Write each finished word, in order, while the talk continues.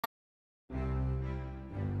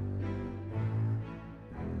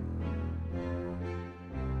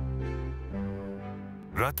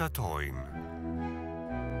Ratatouille.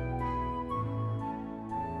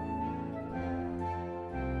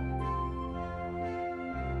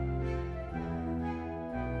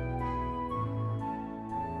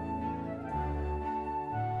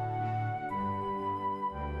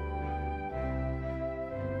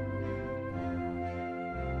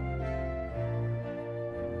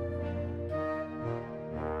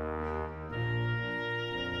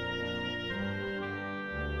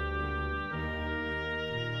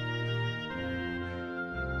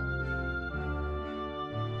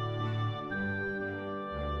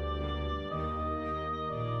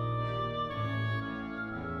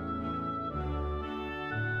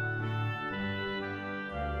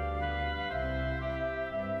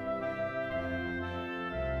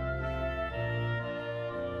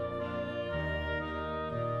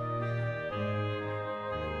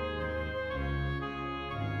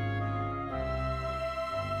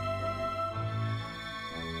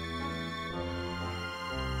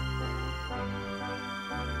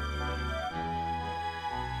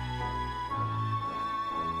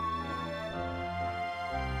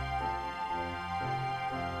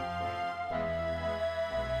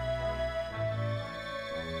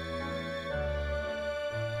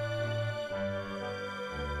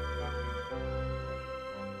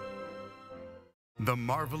 The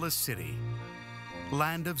marvelous city,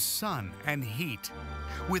 land of sun and heat,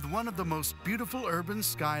 with one of the most beautiful urban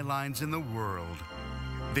skylines in the world.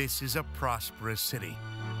 This is a prosperous city.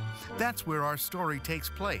 That's where our story takes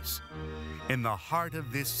place, in the heart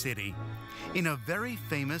of this city, in a very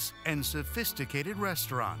famous and sophisticated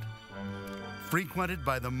restaurant, frequented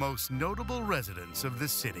by the most notable residents of the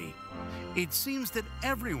city. It seems that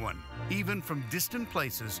everyone, even from distant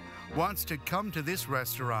places, wants to come to this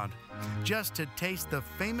restaurant just to taste the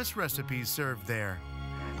famous recipes served there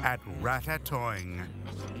at Ratatouille,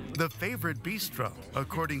 the favorite bistro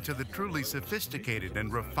according to the truly sophisticated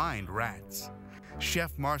and refined rats.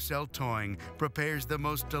 Chef Marcel Toing prepares the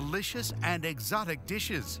most delicious and exotic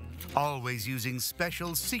dishes, always using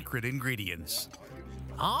special secret ingredients.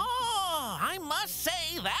 Oh, I must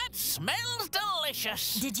say that smells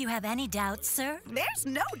delicious. Did you have any doubts, sir? There's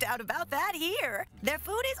no doubt about that here. Their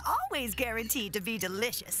food is always guaranteed to be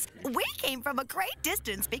delicious. We came from a great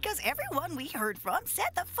distance because everyone we heard from said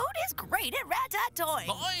the food is great at Ratatouille.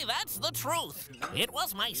 Boy, that's the truth. It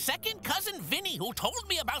was my second cousin Vinny who told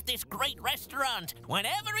me about this great restaurant.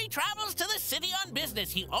 Whenever he travels to the city on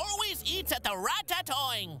business, he always eats at the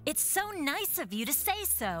Ratatouille. It's so nice of you to say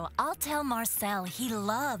so. I'll tell Marcel he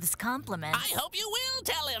loves compliments. I hope you will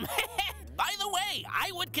tell him. By the way,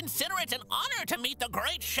 I would consider it an honor to meet the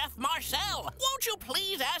great Chef Marcel. Won't you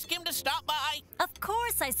please ask him to stop by? Of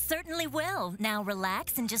course, I certainly will. Now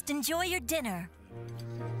relax and just enjoy your dinner.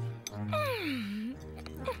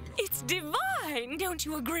 It's divine, don't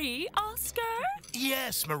you agree, Oscar?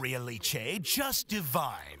 Yes, Maria Liche, just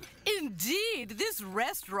divine. Indeed, this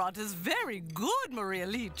restaurant is very good, Maria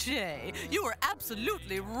Liche. You are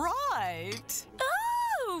absolutely right.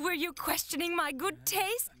 Oh, were you questioning my good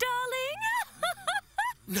taste, darling?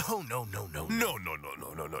 No.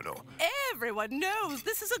 Everyone knows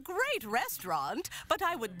this is a great restaurant, but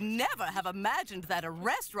I would never have imagined that a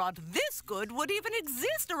restaurant this good would even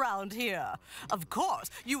exist around here. Of course,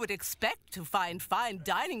 you would expect to find fine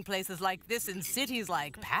dining places like this in cities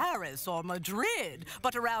like Paris or Madrid,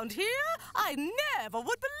 but around here, I never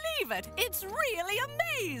would believe it. It's really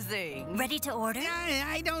amazing. Ready to order?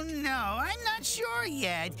 I don't know. I'm not sure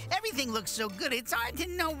yet. Everything looks so good, it's hard to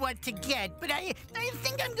know what to get, but I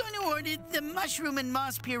think I'm going to order the mushroom and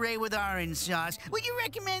moss puree with orange sauce. Would you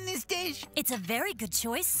recommend this dish? It's a very good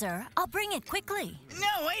choice, sir. I'll bring it quickly.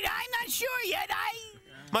 No, wait, I'm not sure yet.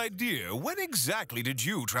 My dear, when exactly did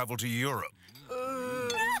you travel to Europe?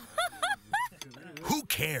 Who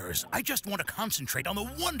cares? I just want to concentrate on the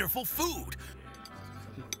wonderful food.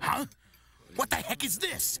 Huh? What the heck is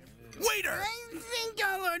this? Waiter! I think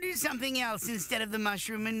I'll order something else instead of the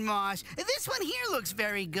mushroom and moss. This one here looks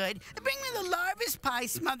very good. Bring me the larva's pie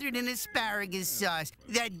smothered in asparagus sauce.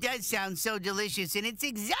 That does sound so delicious, and it's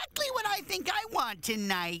exactly what I think I want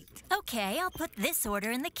tonight. Okay, I'll put this order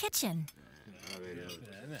in the kitchen.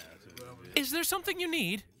 Is there something you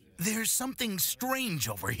need? There's something strange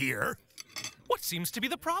over here. What seems to be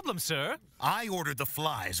the problem, sir? I ordered the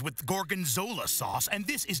flies with gorgonzola sauce, and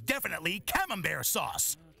this is definitely camembert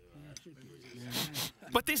sauce.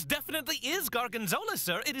 But this definitely is gorgonzola,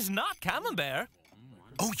 sir. It is not camembert.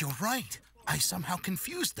 Oh, you're right. I somehow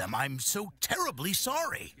confused them. I'm so terribly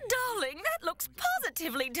sorry. Darling, that looks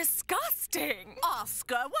positively disgusting.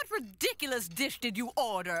 Oscar, what ridiculous dish did you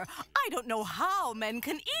order? I don't know how men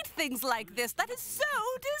can eat things like this. That is so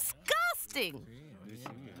disgusting.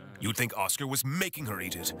 You'd think Oscar was making her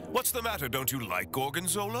eat it. What's the matter? Don't you like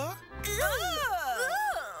gorgonzola?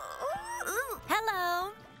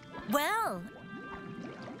 Hello. Well,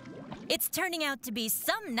 it's turning out to be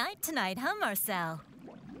some night tonight, huh, Marcel?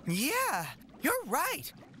 Yeah, you're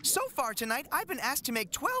right. So far tonight, I've been asked to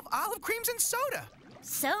make 12 olive creams and soda.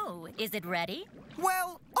 So, is it ready?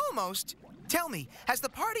 Well, almost. Tell me, has the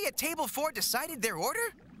party at table 4 decided their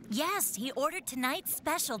order? Yes, he ordered tonight's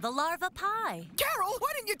special, the larva pie. Carol,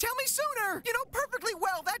 why didn't you tell me sooner? You know perfectly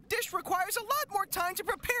well that dish requires a lot more time to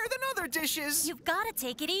prepare than other dishes. You've got to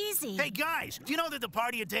take it easy. Hey, guys, do you know that the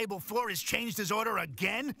party at table 4 has changed his order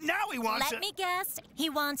again? Now he wants Let me guess. He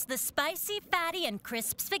wants the spicy, fatty, and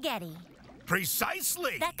crisp spaghetti.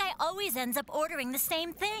 Precisely. That guy always ends up ordering the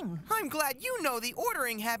same thing. I'm glad you know the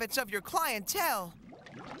ordering habits of your clientele.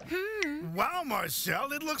 Wow,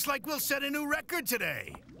 Marcel, it looks like we'll set a new record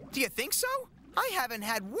today. Do you think so? I haven't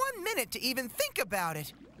had 1 minute to even think about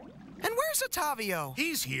it. And where's Ottavio?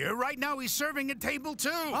 He's here. Right now he's serving at table 2.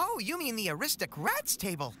 Oh, you mean the aristocrats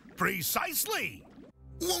table? Precisely.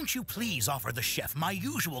 Won't you please offer the chef my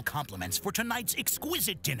usual compliments for tonight's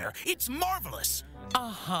exquisite dinner? It's marvelous.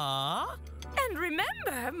 Uh-huh. And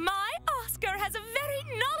remember, my Oscar has a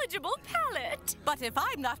very knowledgeable palate. But if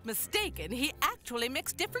I'm not mistaken, he actually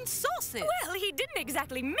mixed different sauces. Well, he didn't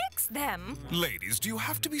exactly mix them. Ladies, do you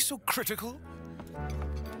have to be so critical?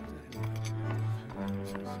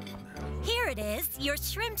 Here it is, your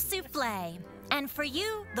shrimp souffle. And for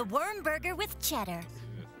you, the worm burger with cheddar.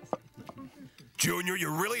 Junior, you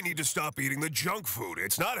really need to stop eating the junk food.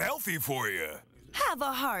 It's not healthy for you. Have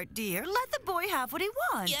a heart, dear. Let the boy have what he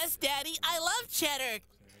wants. Yes, Daddy, I love cheddar.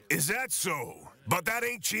 Is that so? But that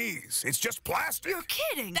ain't cheese. It's just plastic. You're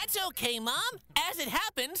kidding. That's okay, Mom. As it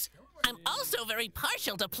happens, I'm also very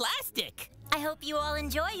partial to plastic. I hope you all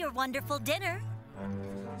enjoy your wonderful dinner.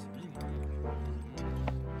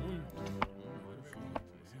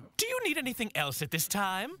 Do you need anything else at this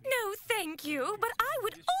time? No, thank you. But I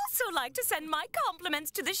would also like to send my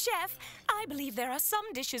compliments to the chef. I believe there are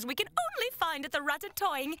some dishes we can only find at the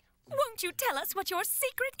Ratatouille. Won't you tell us what your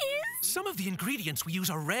secret is? Some of the ingredients we use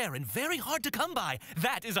are rare and very hard to come by.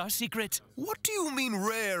 That is our secret. What do you mean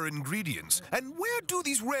rare ingredients? And where do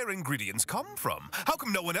these rare ingredients come from? How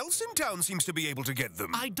come no one else in town seems to be able to get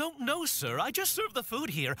them? I don't know, sir. I just serve the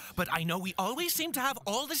food here. But I know we always seem to have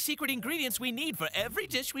all the secret ingredients we need for every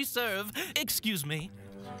dish we serve. Excuse me.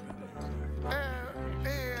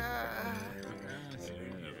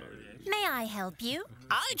 May I help you?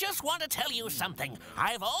 I just want to tell you something.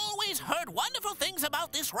 I've always heard wonderful things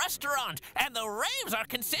about this restaurant, and the raves are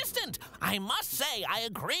consistent. I must say, I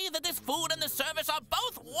agree that this food and the service are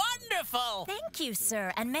both wonderful. Thank you,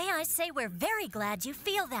 sir. And may I say we're very glad you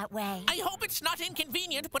feel that way. I hope it's not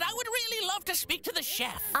inconvenient, but I would really love to speak to the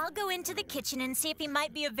chef. I'll go into the kitchen and see if he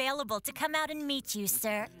might be available to come out and meet you,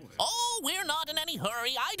 sir. Oh, we're not in any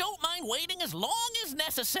hurry. I don't mind waiting as long as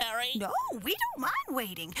necessary. No, we don't mind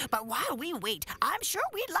waiting. But while we wait, I'm sure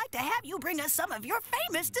we'd like to have you bring us some of your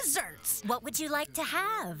famous desserts. What would you like to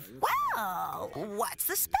have? Well, what's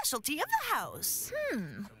the specialty of the house?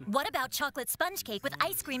 What about chocolate sponge cake with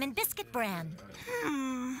ice cream and biscuit bran?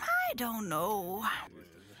 I don't know.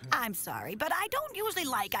 I'm sorry, but I don't usually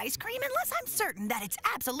like ice cream unless I'm certain that it's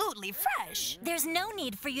absolutely fresh. There's no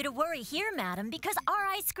need for you to worry here, madam, because our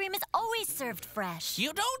ice cream is always served fresh.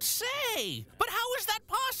 You don't say. But how is that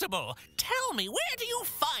possible? Tell me, where do you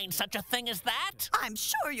find such a thing as that? I'm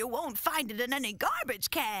sure you won't find it in any garbage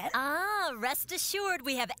can. Ah, rest assured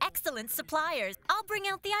we have excellent suppliers. I'll bring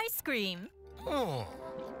out the ice cream.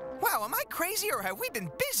 Wow, am I crazy or have we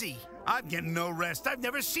been busy? I'm getting no rest. I've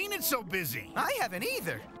never seen it so busy. I haven't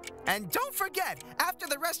either. And don't forget, after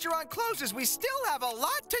the restaurant closes, we still have a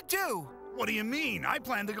lot to do. What do you mean? I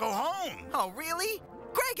plan to go home. Oh, really?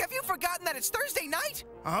 Greg, have you forgotten that it's Thursday night?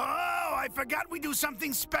 Oh, I forgot we do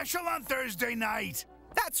something special on Thursday night.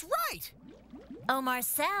 That's right. Oh,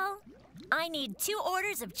 Marcel, I need 2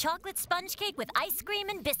 orders of chocolate sponge cake with ice cream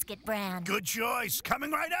and biscuit bran. Good choice.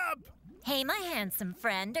 Coming right up. Hey, my handsome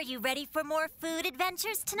friend, are you ready for more food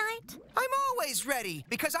adventures tonight? I'm always ready,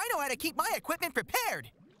 because I know how to keep my equipment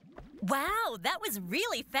prepared. Wow, that was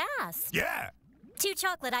really fast. Yeah. 2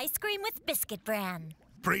 chocolate ice cream with biscuit bran.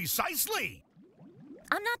 Precisely.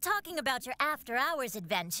 I'm not talking about your after-hours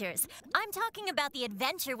adventures. I'm talking about the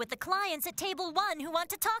adventure with the clients at Table 1 who want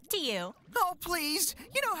to talk to you. Oh, please.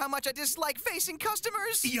 You know how much I dislike facing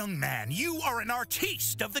customers. Young man, you are an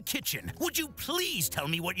artiste of the kitchen. Would you please tell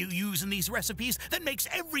me what you use in these recipes that makes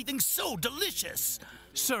everything so delicious?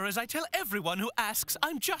 Sir, as I tell everyone who asks,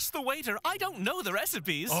 I'm just the waiter. I don't know the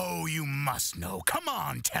recipes. Oh, you must know. Come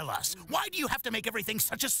on, tell us. Why do you have to make everything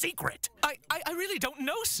such a secret? I really don't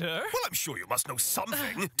know, sir. Well, I'm sure you must know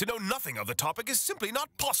something. To know nothing of the topic is simply not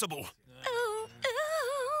possible. Oh.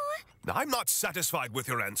 I'm not satisfied with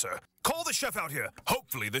your answer. Call the chef out here.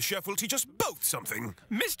 Hopefully the chef will teach us both something.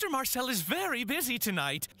 Mr. Marcel is very busy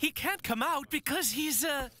tonight. He can't come out because he's,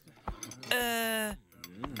 Oh,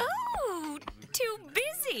 too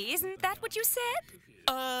busy. Isn't that what you said?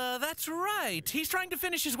 That's right. He's trying to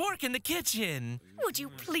finish his work in the kitchen. Would you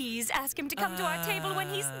please ask him to come to our table when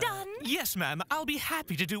he's done? Yes, ma'am. I'll be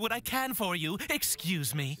happy to do what I can for you.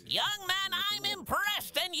 Excuse me. Young man, I'm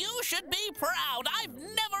impressed, and you should be proud. I've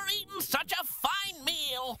never eaten such a fine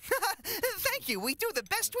meal. Thank you. We do the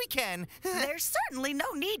best we can. There's certainly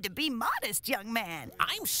no need to be modest, young man.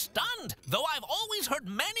 I'm stunned, though I've always heard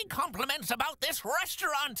many compliments about this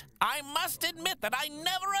restaurant. I must admit that I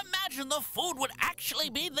never imagined the food would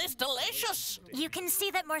actually be this delicious. You can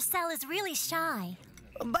see that Marcel is really shy.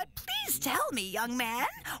 But please tell me, young man,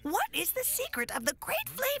 what is the secret of the great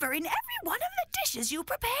flavor in every one of the dishes you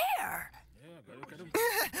prepare?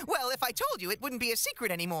 Well, if I told you, it wouldn't be a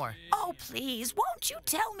secret anymore. Oh, please, won't you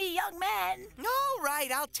tell me, young man? All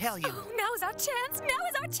right, I'll tell you. Oh, now's our chance. Now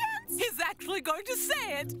is our chance. He's actually going to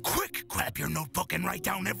say it. Quick, grab your notebook and write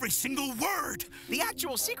down every single word. The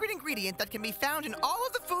actual secret ingredient that can be found in all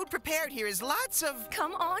of the food prepared here is lots of...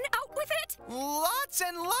 Come on, out with it. Lots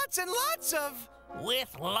and lots and lots of...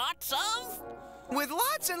 With lots of? With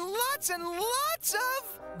lots and lots and lots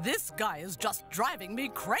of... This guy is just driving me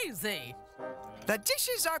crazy. The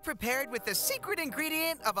dishes are prepared with the secret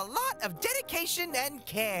ingredient of a lot of dedication and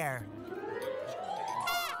care.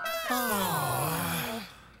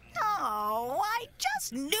 Oh, I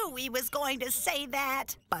just knew he was going to say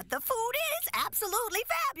that. But the food is absolutely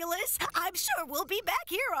fabulous. I'm sure we'll be back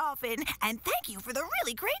here often. And thank you for the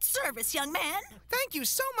really great service, young man. Thank you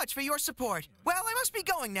so much for your support. Well, I must be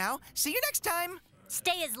going now. See you next time.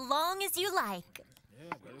 Stay as long as you like.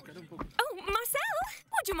 Oh, Marcel,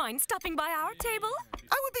 would you mind stopping by our table?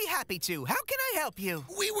 I would be happy to. How can I help you?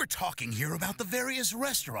 We were talking here about the various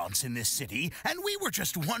restaurants in this city, and we were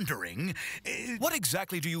just wondering... What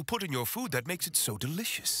exactly do you put in your food that makes it so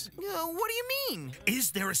delicious? What do you mean?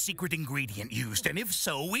 Is there a secret ingredient used? And if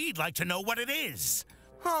so, we'd like to know what it is.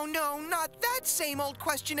 Oh, no, not that same old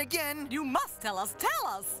question again. You must tell us. Tell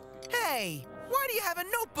us. Hey, why do you have a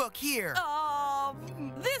notebook here?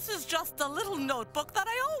 This is just a little notebook that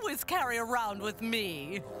I always carry around with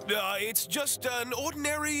me. It's just an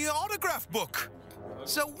ordinary autograph book.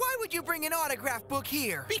 So why would you bring an autograph book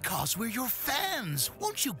here? Because we're your fans.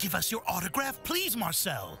 Won't you give us your autograph, please,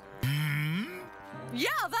 Marcel? Yeah,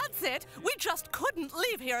 that's it. We just couldn't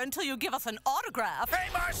leave here until you give us an autograph.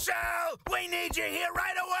 Hey, Marcel! We need you here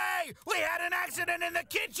right away! We had an accident in the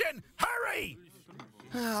kitchen! Hurry!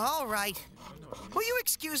 All right. Will you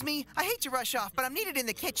excuse me? I hate to rush off, but I'm needed in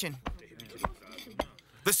the kitchen.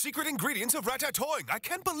 The secret ingredients of Ratatouille. I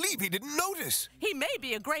can't believe he didn't notice. He may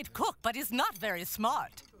be a great cook, but he's not very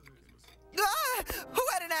smart. Who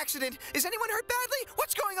had an accident? Is anyone hurt badly?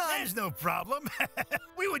 What's going on? There's no problem.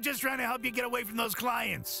 We were just trying to help you get away from those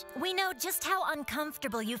clients. We know just how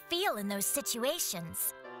uncomfortable you feel in those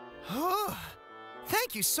situations.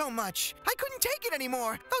 Thank you so much. I couldn't take it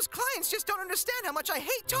anymore. Those clients just don't understand how much I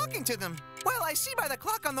hate talking to them. Well, I see by the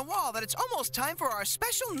clock on the wall that it's almost time for our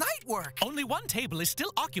special night work. Only one table is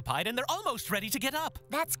still occupied, and they're almost ready to get up.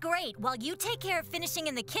 That's great. While you take care of finishing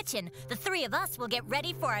in the kitchen, the three of us will get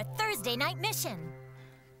ready for our Thursday night mission.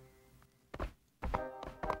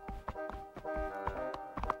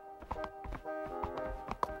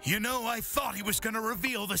 You know, I thought he was going to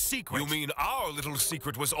reveal the secret. You mean our little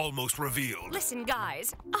secret was almost revealed? Listen,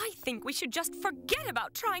 guys, I think we should just forget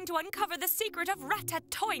about trying to uncover the secret of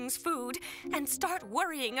Ratatouille's food and start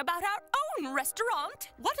worrying about our own restaurant.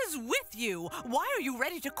 What is with you? Why are you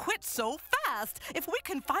ready to quit so fast? If we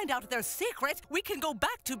can find out their secret, we can go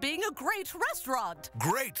back to being a great restaurant.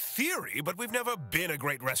 Great theory, but we've never been a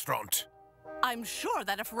great restaurant. I'm sure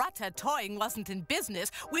that if Ratatouille wasn't in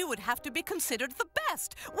business, we would have to be considered the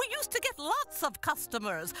best. We used to get lots of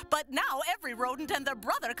customers, but now every rodent and their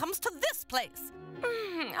brother comes to this place.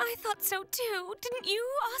 I thought so too. Didn't you,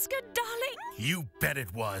 Oscar, darling? You bet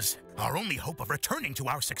it was. Our only hope of returning to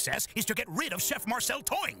our success is to get rid of Chef Marcel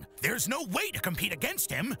Toing. There's no way to compete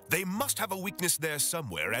against him. They must have a weakness there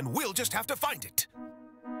somewhere, and we'll just have to find it.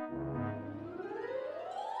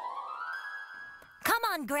 Come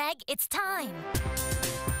on, Greg, it's time.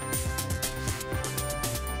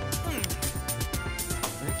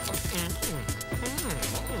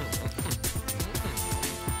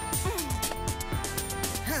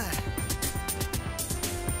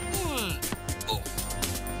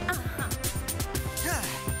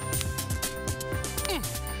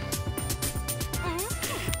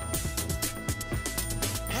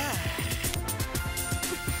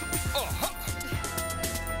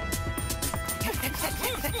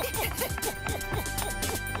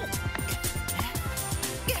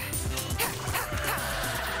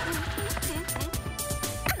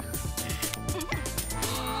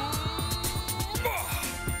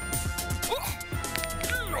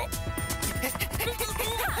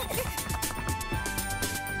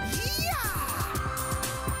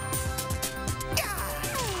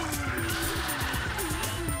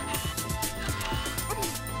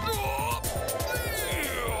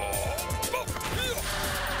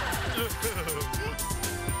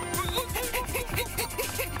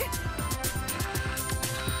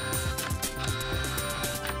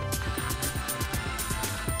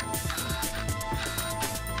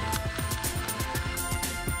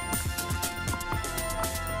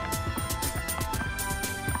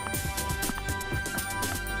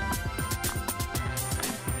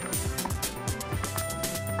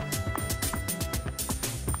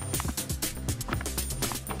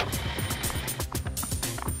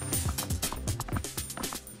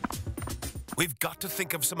 We've got to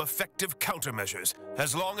think of some effective countermeasures.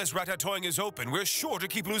 As long as Ratatouille is open, we're sure to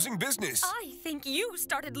keep losing business. I think you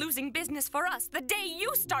started losing business for us the day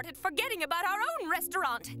you started forgetting about our own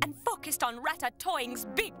restaurant and focused on Ratatouille's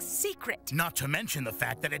big secret. Not to mention the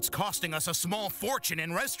fact that it's costing us a small fortune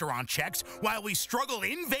in restaurant checks while we struggle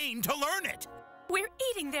in vain to learn it. We're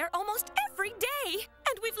eating there almost every day,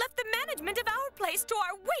 and we've left the management of our place to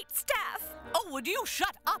our wait staff. Oh, would you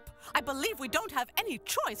shut up? I believe we don't have any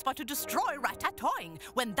choice but to destroy Ratatouille.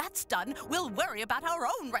 When that's done, we'll worry about our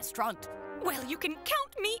own restaurant. Well, you can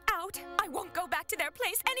count me out. I won't go back to their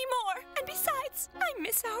place anymore. And besides, I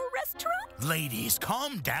miss our restaurant. Ladies,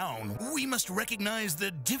 calm down. We must recognize the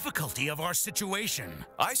difficulty of our situation.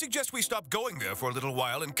 I suggest we stop going there for a little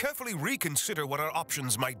while and carefully reconsider what our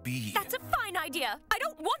options might be. That's a fine idea. I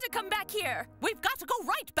don't want to come back here. We've got to go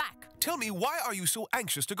right back. Tell me, why are you so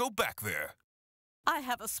anxious to go back there? I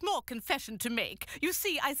have a small confession to make. You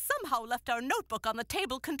see, I somehow left our notebook on the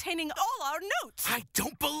table containing all our notes. I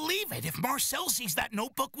don't believe it. If Marcel sees that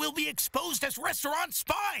notebook, we'll be exposed as restaurant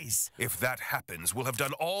spies. If that happens, we'll have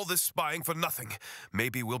done all this spying for nothing.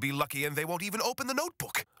 Maybe we'll be lucky and they won't even open the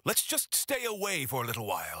notebook. Let's just stay away for a little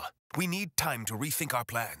while. We need time to rethink our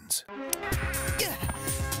plans.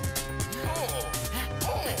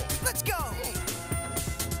 Let's go!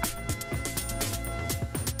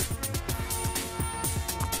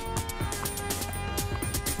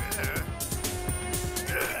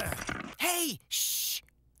 Hey, shh!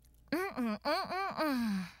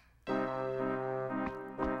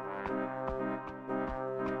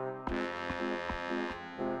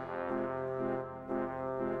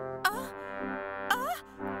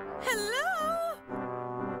 Hello?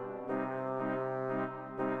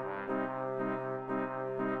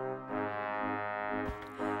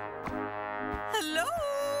 Hello?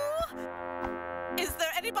 Is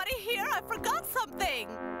there anybody here? I forgot something.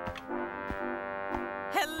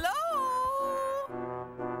 Hello?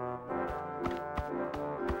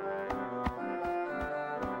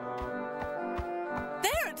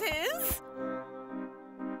 There it is.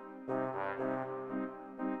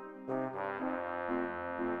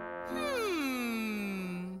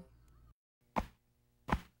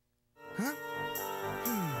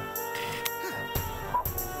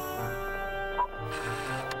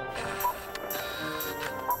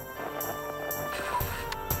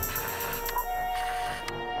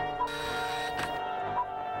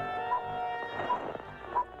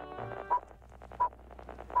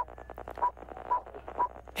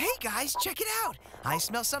 Guys, check it out. I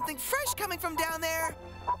smell something fresh coming from down there.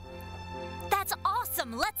 That's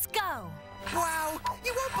awesome. Let's go. Wow,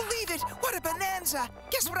 you won't believe it. What a bonanza.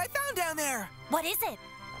 Guess what I found down there? What is it?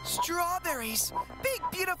 Strawberries. Big,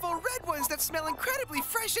 beautiful red ones that smell incredibly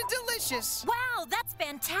fresh and delicious. Wow, that's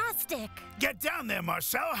fantastic. Get down there,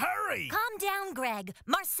 Marcel. Hurry! Calm down, Greg.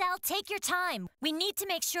 Marcel, take your time. We need to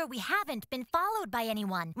make sure we haven't been followed by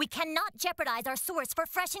anyone. We cannot jeopardize our source for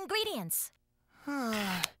fresh ingredients.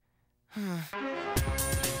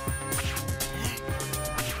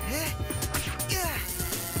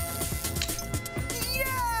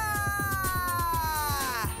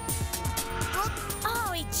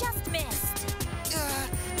 Oh, he just missed.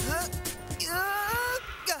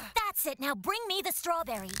 That's it. Now bring me the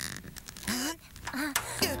strawberry.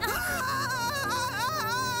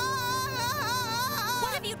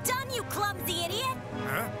 What have you done, you clumsy idiot?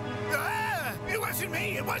 It wasn't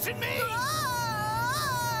me! It wasn't me!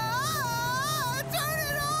 Turn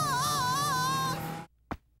it off!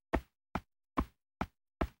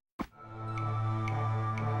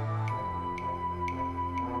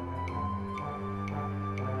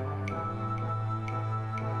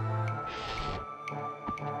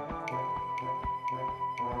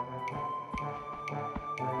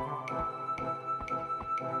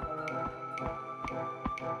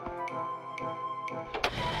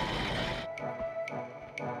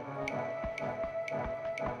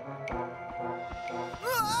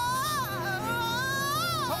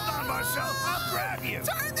 you.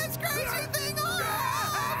 Turn this crazy thing off!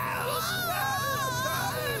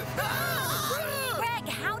 Greg,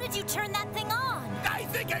 how did you turn that thing on? I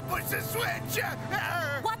think I pushed the switch.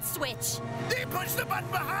 What switch? You push the button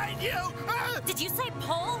behind you. Did you say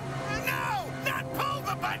pull? No, not pull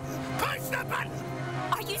the button. Push the button.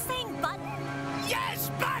 Are you saying button? Yes,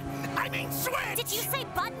 button. I mean switch. Did you say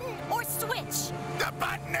button or switch? The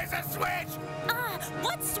button is a switch.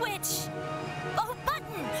 What switch? Oh,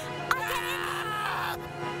 button. I get it.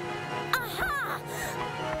 Aha!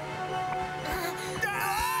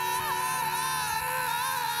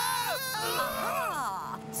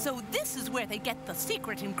 Aha! So this is where they get the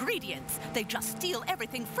secret ingredients. They just steal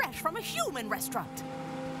everything fresh from a human restaurant.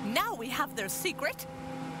 Now we have their secret.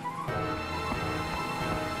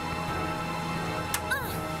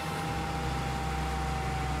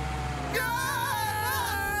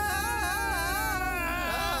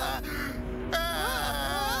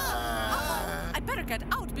 I better get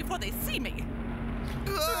out before they see me.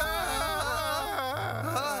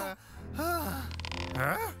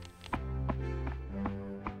 Huh?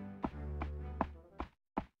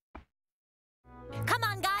 Come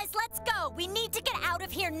on, guys, let's go. We need to get out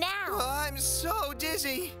of here now. I'm so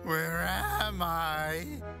dizzy. Where am I?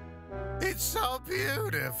 It's so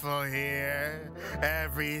beautiful here.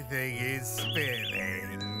 Everything is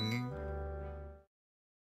spinning.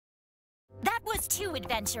 That was too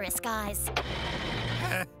adventurous, guys.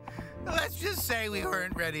 Let's just say we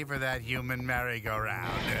weren't ready for that human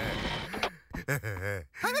merry-go-round.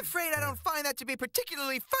 I'm afraid I don't find that to be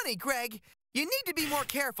particularly funny, Greg. You need to be more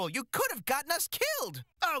careful. You could have gotten us killed.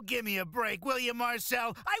 Oh, give me a break, will you,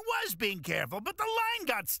 Marcel? I was being careful, but the line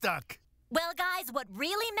got stuck. Well, guys, what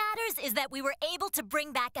really matters is that we were able to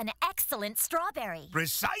bring back an excellent strawberry.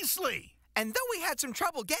 Precisely. And though we had some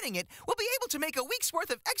trouble getting it, we'll be able to make a week's worth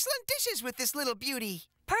of excellent dishes with this little beauty.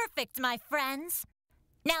 Perfect, my friends.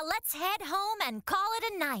 Now let's head home and call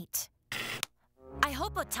it a night. I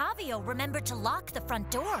hope Ottavio remembered to lock the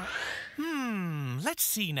front door. Let's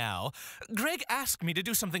see now. Greg asked me to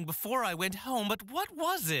do something before I went home, but what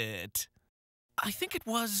was it? I think it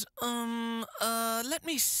was, let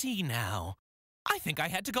me see now. I think I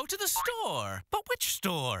had to go to the store. But which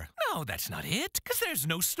store? No, that's not it, because there's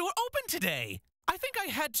no store open today. I think I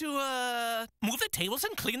had to, move the tables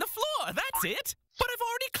and clean the floor. That's it. But I've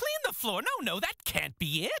already cleaned the floor. No, that can't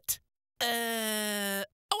be it.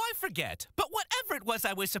 Oh, I forget. But whatever it was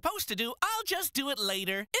I was supposed to do, I'll just do it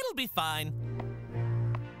later. It'll be fine.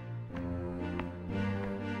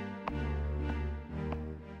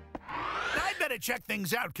 I better check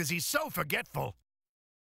things out, because he's so forgetful.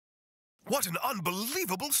 What an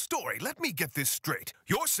unbelievable story. Let me get this straight.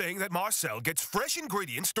 You're saying that Marcel gets fresh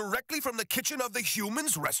ingredients directly from the kitchen of the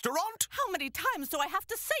humans' restaurant? How many times do I have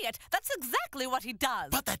to say it? That's exactly what he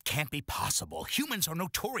does. But that can't be possible. Humans are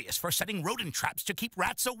notorious for setting rodent traps to keep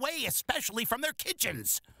rats away, especially from their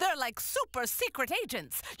kitchens. They're like super secret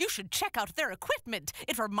agents. You should check out their equipment.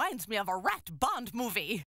 It reminds me of a Rat Bond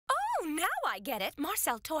movie. Oh, now I get it.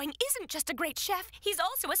 Marcel Toing isn't just a great chef. He's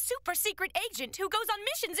also a super secret agent who goes on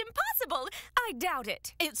missions impossible. I doubt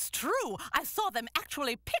it. It's true. I saw them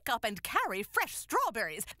actually pick up and carry fresh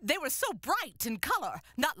strawberries. They were so bright in color,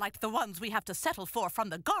 not like the ones we have to settle for from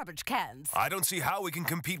the garbage cans. I don't see how we can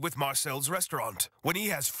compete with Marcel's restaurant when he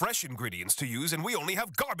has fresh ingredients to use and we only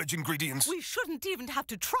have garbage ingredients. We shouldn't even have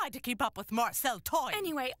to try to keep up with Marcel Toing.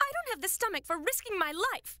 Anyway, I don't have the stomach for risking my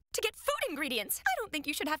life to get food ingredients. I don't think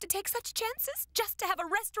you should have to take such chances just to have a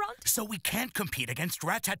restaurant. So we can't compete against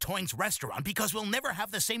Ratatouille's restaurant because we'll never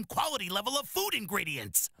have the same quality level of food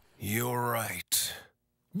ingredients. You're right.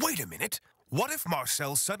 Wait a minute. What if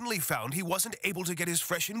Marcel suddenly found he wasn't able to get his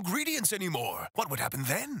fresh ingredients anymore? What would happen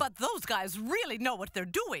then? But those guys really know what they're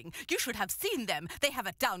doing. You should have seen them. They have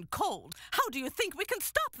it down cold. How do you think we can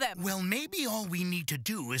stop them? Well, maybe all we need to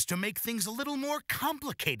do is to make things a little more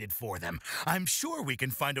complicated for them. I'm sure we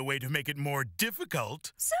can find a way to make it more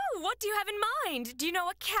difficult. So, what do you have in mind? Do you know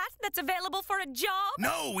a cat that's available for a job?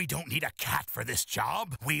 No, we don't need a cat for this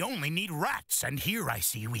job. We only need rats, and here I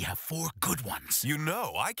see we have 4 good ones. You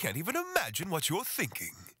know, I can't even imagine what you're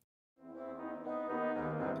thinking.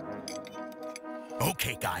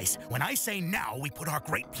 Okay, guys, when I say now, we put our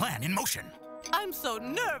great plan in motion. I'm so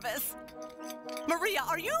nervous. Maria,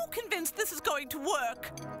 are you convinced this is going to work?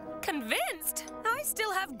 Convinced? I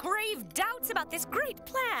still have grave doubts about this great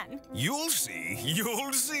plan. You'll see.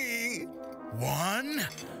 You'll see. 1,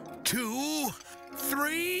 2,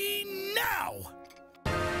 3, now!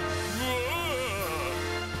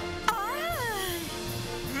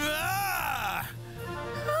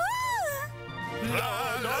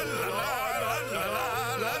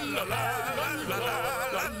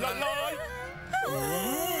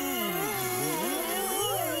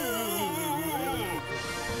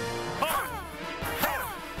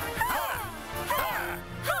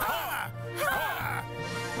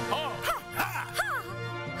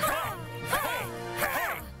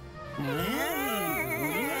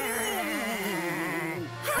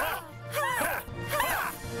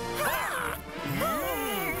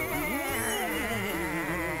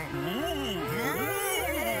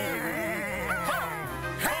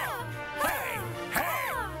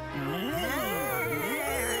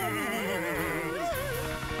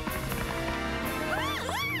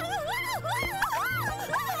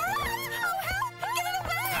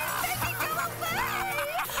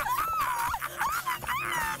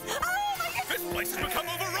 This place has become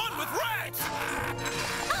overrun with rats!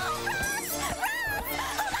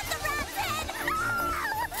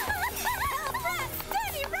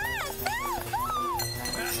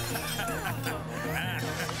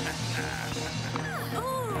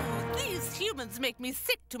 These humans make me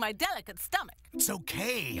sick to my delicate stomach. It's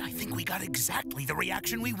okay. I think we got exactly the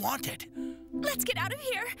reaction we wanted. Let's get out of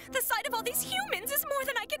here. The sight of all these humans is more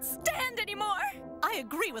than I can stand anymore. I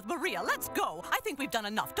agree with Maria. Let's go. I think we've done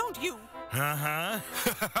enough, don't you? Uh-huh.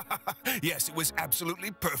 Yes, it was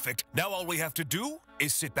absolutely perfect. Now all we have to do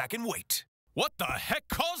is sit back and wait. What the heck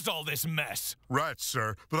caused all this mess? Rats,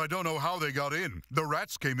 sir, but I don't know how they got in. The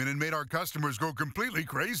rats came in and made our customers go completely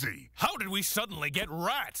crazy. How did we suddenly get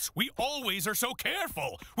rats? We always are so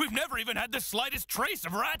careful. We've never even had the slightest trace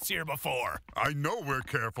of rats here before. I know we're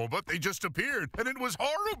careful, but they just appeared, and it was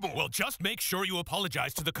horrible. Well, just make sure you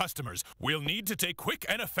apologize to the customers. We'll need to take quick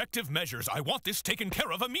and effective measures. I want this taken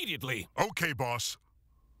care of immediately. Okay, boss.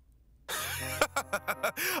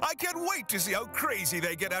 I can't wait to see how crazy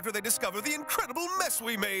they get after they discover the incredible mess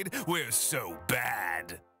we made. We're so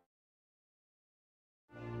bad.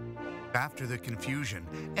 After the confusion,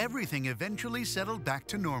 everything eventually settled back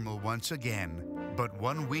to normal once again. But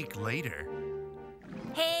 1 week later...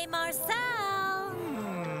 Hey, Marcel!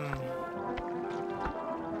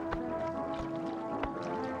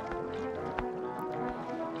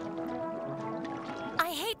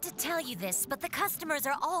 I hate to tell you this, but the customers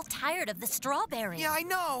are all tired of the strawberry. Yeah, I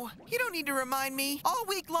know. You don't need to remind me. All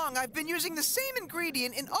week long, I've been using the same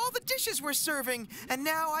ingredient in all the dishes we're serving, and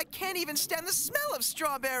now I can't even stand the smell of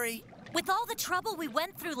strawberry. With all the trouble we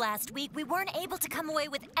went through last week, we weren't able to come away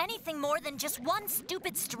with anything more than just one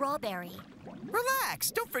stupid strawberry.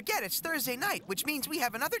 Relax. Don't forget it's Thursday night, which means we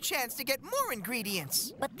have another chance to get more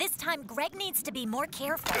ingredients. But this time, Greg needs to be more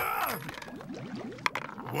careful.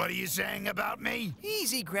 What are you saying about me?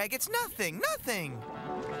 Easy, Greg. It's nothing. Nothing.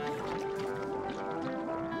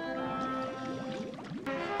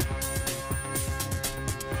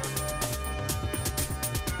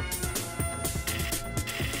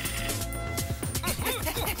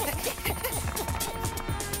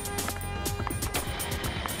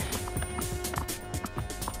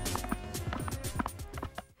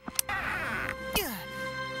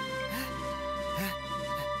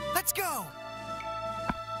 Let's go.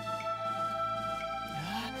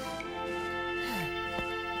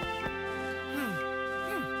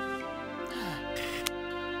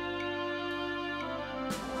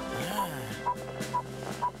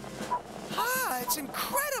 It's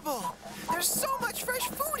incredible! There's so much fresh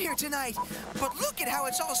food here tonight, but look at how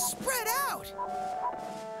it's all spread out!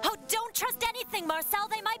 Oh, don't trust anything, Marcel.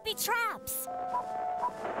 They might be traps.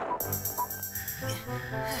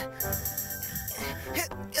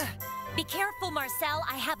 Be careful, Marcel.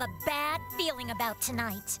 I have a bad feeling about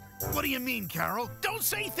tonight. What do you mean, Carol? Don't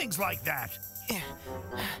say things like that.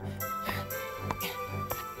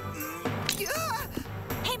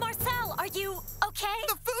 Hey, Marcel, are you okay?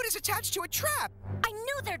 The food is attached to a trap! I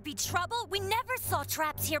knew there'd be trouble. We never saw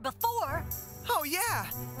traps here before. Oh, yeah.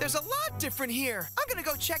 There's a lot different here. I'm gonna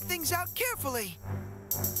go check things out carefully.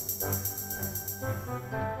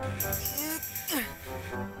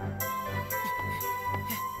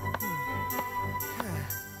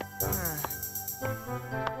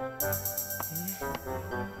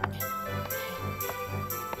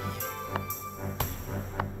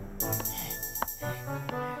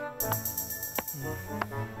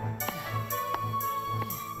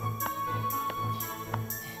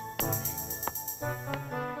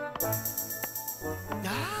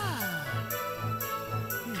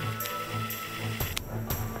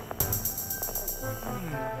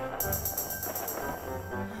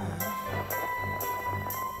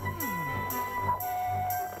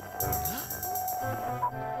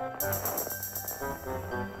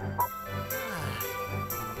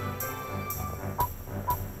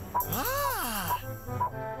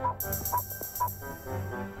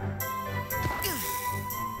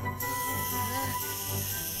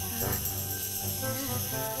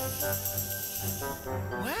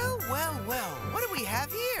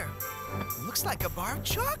 looks like a bar of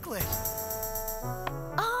chocolate.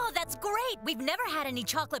 Oh, that's great. We've never had any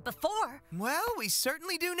chocolate before. Well, we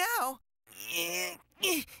certainly do now.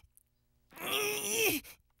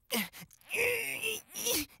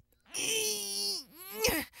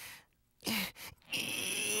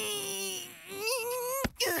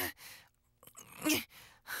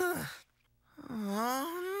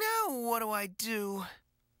 Now what do I do?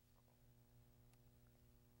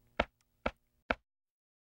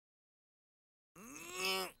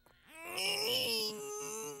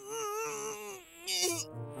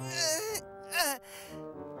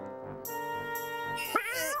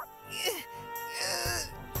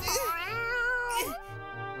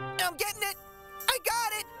 I'm getting it! I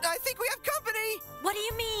got it! I think we have company! What do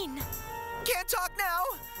you mean? Can't talk now!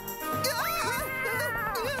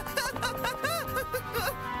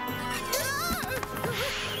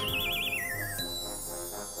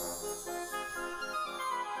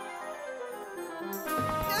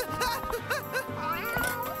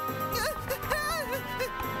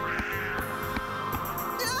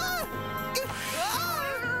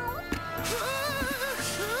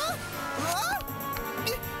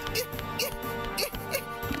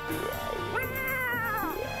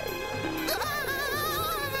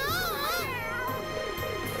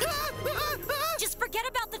 Just forget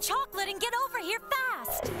about the chocolate and get over here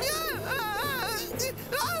fast.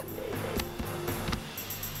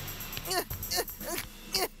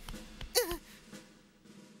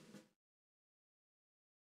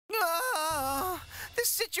 This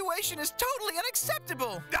situation is totally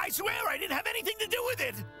unacceptable. I swear I didn't have anything to do with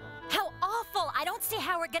it. How awful. I don't see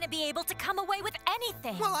how we're going to be able to come away with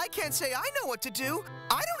anything. Well, I can't say I know what to do.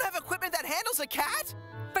 I don't have equipment that handles a cat.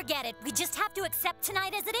 Forget it. We just have to accept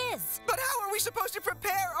tonight as it is. But how are we supposed to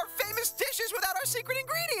prepare our famous dishes without our secret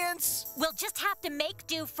ingredients? We'll just have to make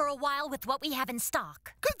do for a while with what we have in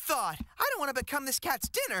stock. Good thought. I don't want to become this cat's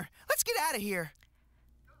dinner. Let's get out of here.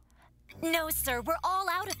 No, sir. We're all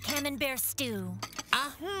out of camembert stew.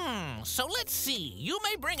 So let's see. You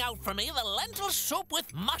may bring out for me the lentil soup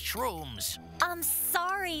with mushrooms. I'm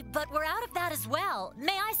sorry, but we're out of that as well.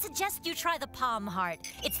 May I suggest you try the palm heart?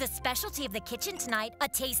 It's the specialty of the kitchen tonight, a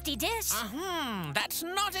tasty dish. That's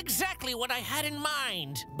not exactly what I had in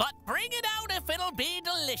mind. But bring it out if it'll be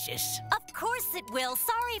delicious. Of course it will.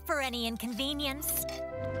 Sorry for any inconvenience.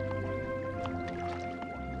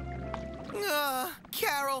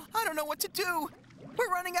 Carol, I don't know what to do. We're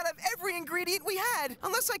running out of every ingredient we had.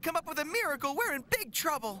 Unless I come up with a miracle, we're in big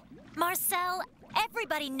trouble. Marcel,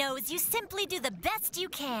 everybody knows you simply do the best you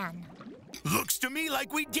can. Looks to me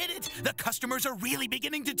like we did it. The customers are really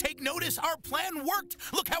beginning to take notice. Our plan worked.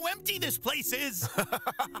 Look how empty this place is.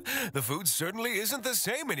 The food certainly isn't the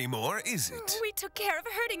same anymore, is it? We took care of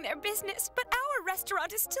hurting their business, but our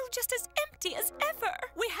restaurant is still just as empty as ever.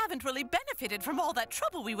 We haven't really benefited from all that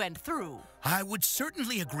trouble we went through. I would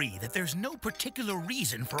certainly agree that there's no particular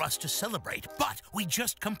reason for us to celebrate, but we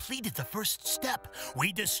just completed the first step.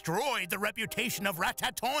 We destroyed the reputation of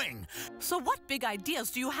Ratatouille. So what big ideas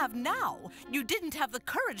do you have now? You didn't have the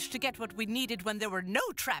courage to get what we needed when there were no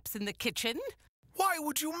traps in the kitchen. Why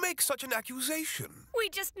would you make such an accusation? We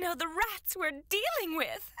just know the rats we're dealing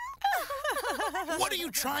with. What are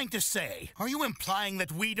you trying to say? Are you implying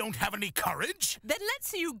that we don't have any courage? Then let's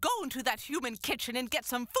see you go into that human kitchen and get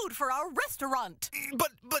some food for our restaurant.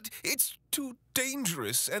 But it's too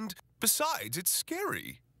dangerous, and besides, it's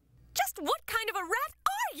scary. Just what kind of a rat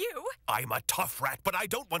are you? I'm a tough rat, but I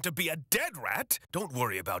don't want to be a dead rat. Don't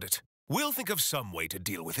worry about it. We'll think of some way to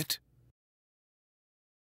deal with it.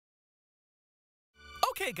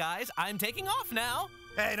 Okay, guys, I'm taking off now.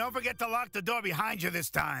 Hey, don't forget to lock the door behind you this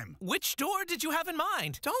time. Which door did you have in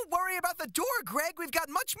mind? Don't worry about the door, Greg. We've got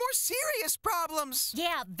much more serious problems.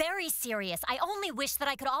 Yeah, very serious. I only wish that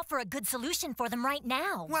I could offer a good solution for them right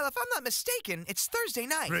now. Well, if I'm not mistaken, it's Thursday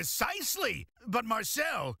night. Precisely. But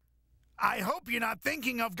Marcel, I hope you're not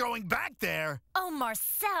thinking of going back there. Oh,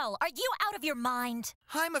 Marcel, are you out of your mind?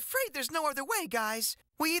 I'm afraid there's no other way, guys.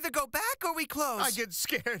 We either go back or we close. I get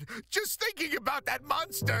scared just thinking about that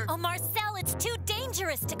monster. Oh, Marcel, it's too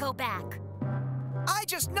dangerous to go back. I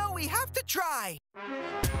just know we have to try.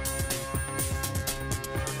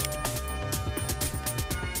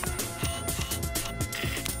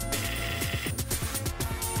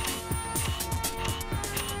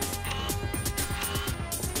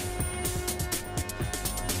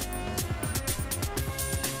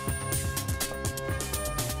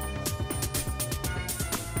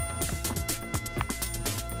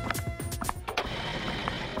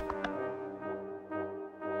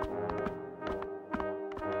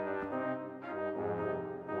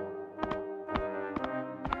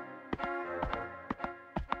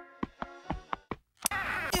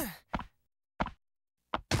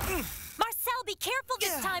 careful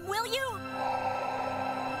this time, will you?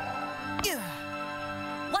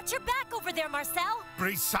 Watch your back over there, Marcel.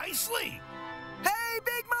 Precisely. Hey,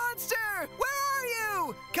 big monster! Where are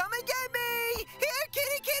you? Come and get me! Here,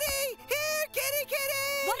 kitty kitty! Here, kitty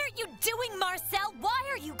kitty! What are you doing, Marcel? Why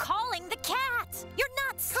are you calling the cat? You're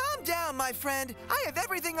nuts! Calm down, my friend. I have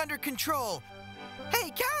everything under control.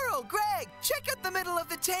 Hey, Carol, Greg, check out the middle of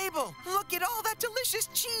the table. Look at all that delicious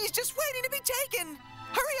cheese just waiting to be taken.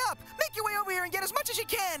 Hurry up! Make your way over here and get as much as you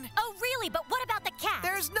can. Oh, really? But what about the cat?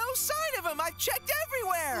 There's no sign of him. I've checked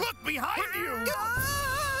everywhere. Look behind you.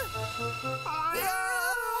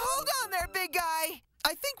 Hold on there, big guy.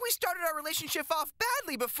 I think we started our relationship off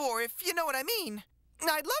badly before, if you know what I mean.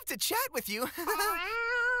 I'd love to chat with you.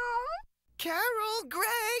 Carol,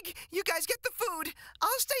 Greg, you guys get the food.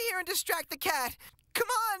 I'll stay here and distract the cat. Come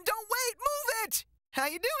on, don't wait, move it! How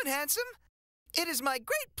you doing, handsome? It is my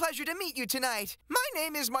great pleasure to meet you tonight. My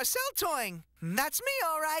name is Marcel Toing. That's me,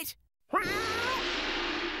 all right.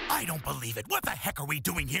 I don't believe it. What the heck are we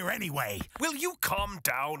doing here anyway? Will you calm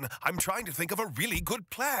down? I'm trying to think of a really good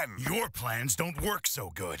plan. Your plans don't work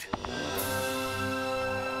so good.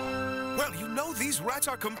 Well, you know these rats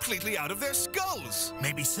are completely out of their skulls.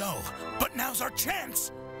 Maybe so, but now's our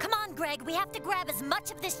chance. Come on, Greg. We have to grab as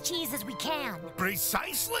much of this cheese as we can.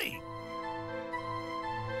 Precisely.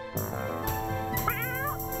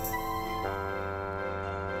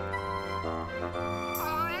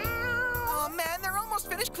 Oh, man, they're almost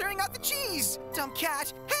finished clearing out the cheese. Dumb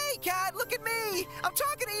cat. Hey, cat, look at me. I'm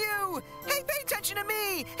talking to you. Hey, pay attention to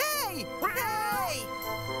me. Hey, hey.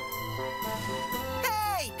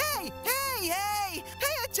 Hey, hey, hey, hey.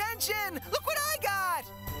 Pay attention. Look what I got.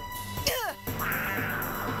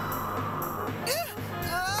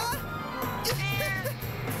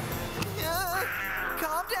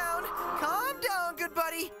 Calm down, good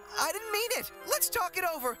buddy. I didn't mean it. Let's talk it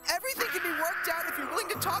over. Everything can be worked out if you're willing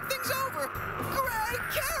to talk things over. Greg,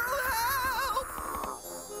 Carol, help!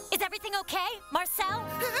 Is everything okay, Marcel?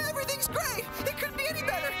 Everything's great. It couldn't be any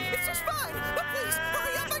better. It's just fine. But please,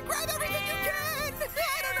 hurry up and grab everything you can.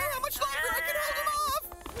 I don't know how much longer I can hold him off.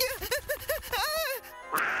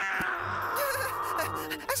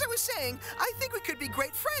 As I was saying, I think we could be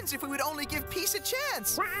great friends if we would only give peace a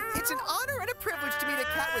chance. It's an honor and a privilege to meet a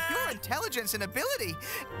cat with your intelligence and ability.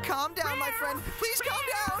 Calm down, my friend. Please calm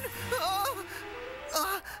down.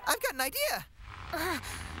 I've got an idea.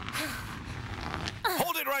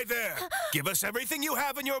 Hold it right there. Give us everything you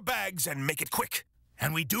have in your bags and make it quick.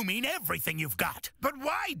 And we do mean everything you've got. But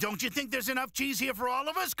why? Don't you think there's enough cheese here for all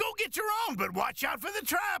of us? Go get your own, but watch out for the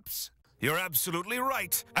traps. You're absolutely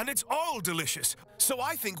right, and it's all delicious. So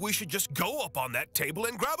I think we should just go up on that table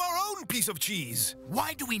and grab our own piece of cheese.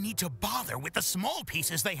 Why do we need to bother with the small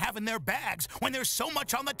pieces they have in their bags when there's so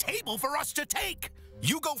much on the table for us to take?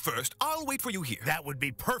 You go first. I'll wait for you here. That would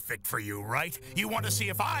be perfect for you, right? You want to see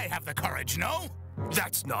if I have the courage, no?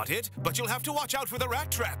 That's not it, but you'll have to watch out for the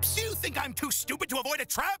rat traps. Do you think I'm too stupid to avoid a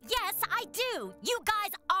trap? Yes, I do. You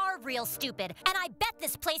guys are real stupid. And I bet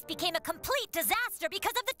this place became a complete disaster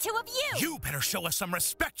because of the two of you. You better show us some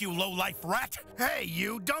respect, you low-life rat. Hey,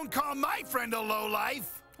 you, don't call my friend a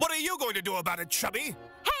lowlife. What are you going to do about it, Chubby?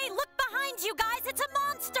 Hey, look behind you guys. It's a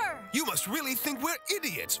monster. You must really think we're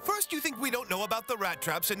idiots. First you think we don't know about the rat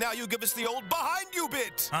traps, and now you give us the old behind you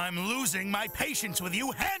bit. I'm losing my patience with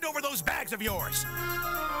you. Hand over those bags of yours.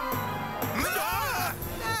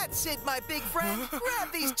 That's it, my big friend.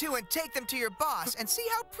 Grab these two and take them to your boss and see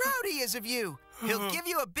how proud he is of you. He'll give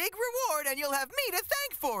you a big reward, and you'll have me to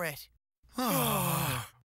thank for it.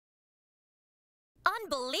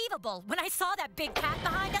 Unbelievable. When I saw that big cat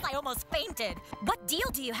behind us, I almost fainted. What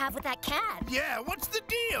deal do you have with that cat? Yeah, what's the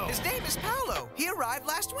deal? His name is Paolo. He arrived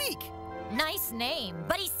last week. Nice name,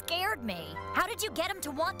 but he scared me. How did you get him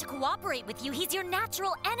to want to cooperate with you? He's your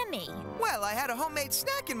natural enemy. Well, I had a homemade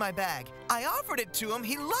snack in my bag. I offered it to him,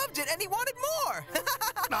 he loved it, and he wanted more.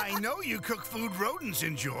 I know you cook food rodents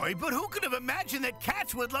enjoy, but who could have imagined that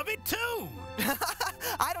cats would love it too?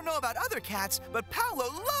 I don't know about other cats, but Paolo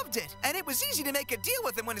loved it, and it was easy to make a deal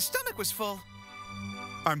with him when his stomach was full.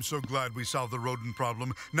 I'm so glad we solved the rodent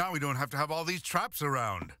problem. Now we don't have to have all these traps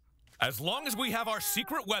around. As long as we have our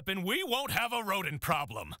secret weapon, we won't have a rodent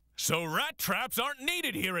problem. So rat traps aren't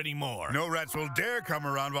needed here anymore. No rats will dare come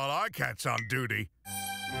around while our cat's on duty.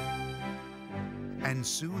 And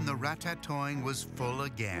soon the Ratatouille was full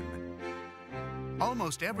again.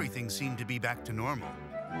 Almost everything seemed to be back to normal.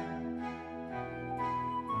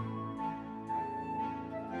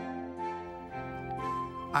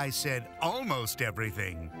 I said almost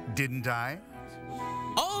everything, didn't I?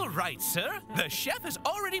 All right, sir. The chef has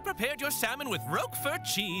already prepared your salmon with Roquefort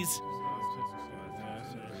cheese.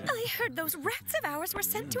 I heard those rats of ours were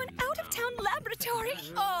sent to an out-of-town laboratory.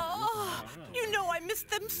 Oh, you know I miss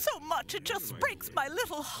them so much, it just breaks my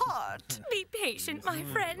little heart. Be patient, my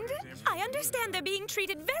friend. I understand they're being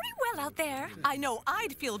treated very well out there. I know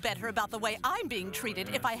I'd feel better about the way I'm being treated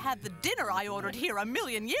if I had the dinner I ordered here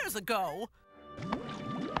 1,000,000 years ago.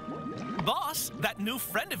 Boss, that new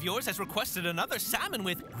friend of yours has requested another salmon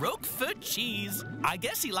with Roquefort cheese. I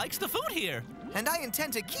guess he likes the food here. And I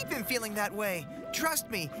intend to keep him feeling that way. Trust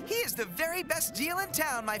me, he is the very best deal in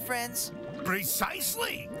town, my friends.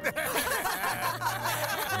 Precisely!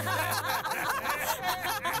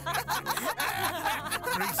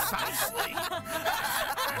 Precisely!